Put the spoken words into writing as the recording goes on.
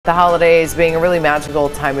The holidays being a really magical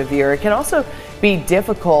time of year, it can also be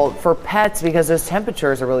difficult for pets because those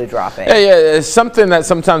temperatures are really dropping. Yeah, it's something that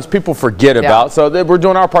sometimes people forget about. So we're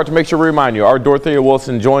doing our part to make sure we remind you. Our Dorothea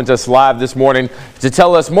Wilson joins us live this morning to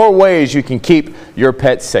tell us more ways you can keep your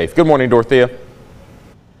pets safe. Good morning, Dorothea.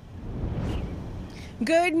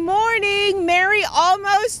 Good morning. Merry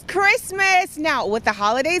almost Christmas. Now, with the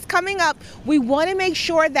holidays coming up, we want to make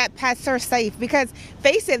sure that pets are safe because,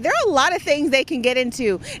 face it, there are a lot of things they can get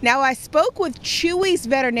into. Now, I spoke with Chewy's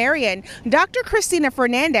veterinarian, Dr. Christina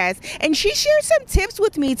Fernandez, and she shared some tips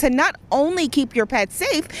with me to not only keep your pet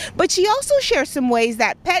safe, but she also shared some ways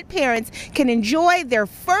that pet parents can enjoy their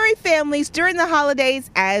furry families during the holidays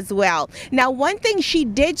as well. Now, one thing she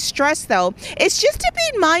did stress, though, is just to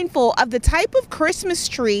be mindful of the type of Christmas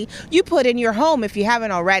tree you put in your home if you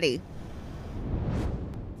haven't already.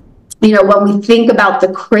 You know, when we think about the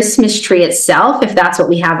Christmas tree itself, if that's what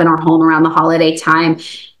we have in our home around the holiday time,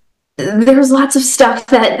 there's lots of stuff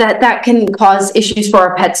that can cause issues for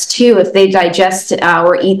our pets too. If they digest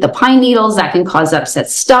or eat the pine needles, that can cause upset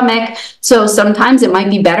stomach. So sometimes it might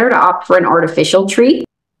be better to opt for an artificial tree.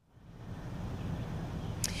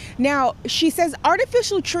 Now, she says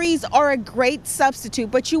artificial trees are a great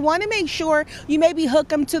substitute, but you want to make sure you maybe hook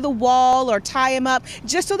them to the wall or tie them up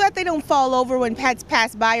just so that they don't fall over when pets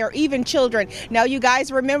pass by or even children. Now, you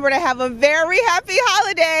guys remember to have a very happy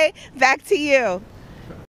holiday. Back to you.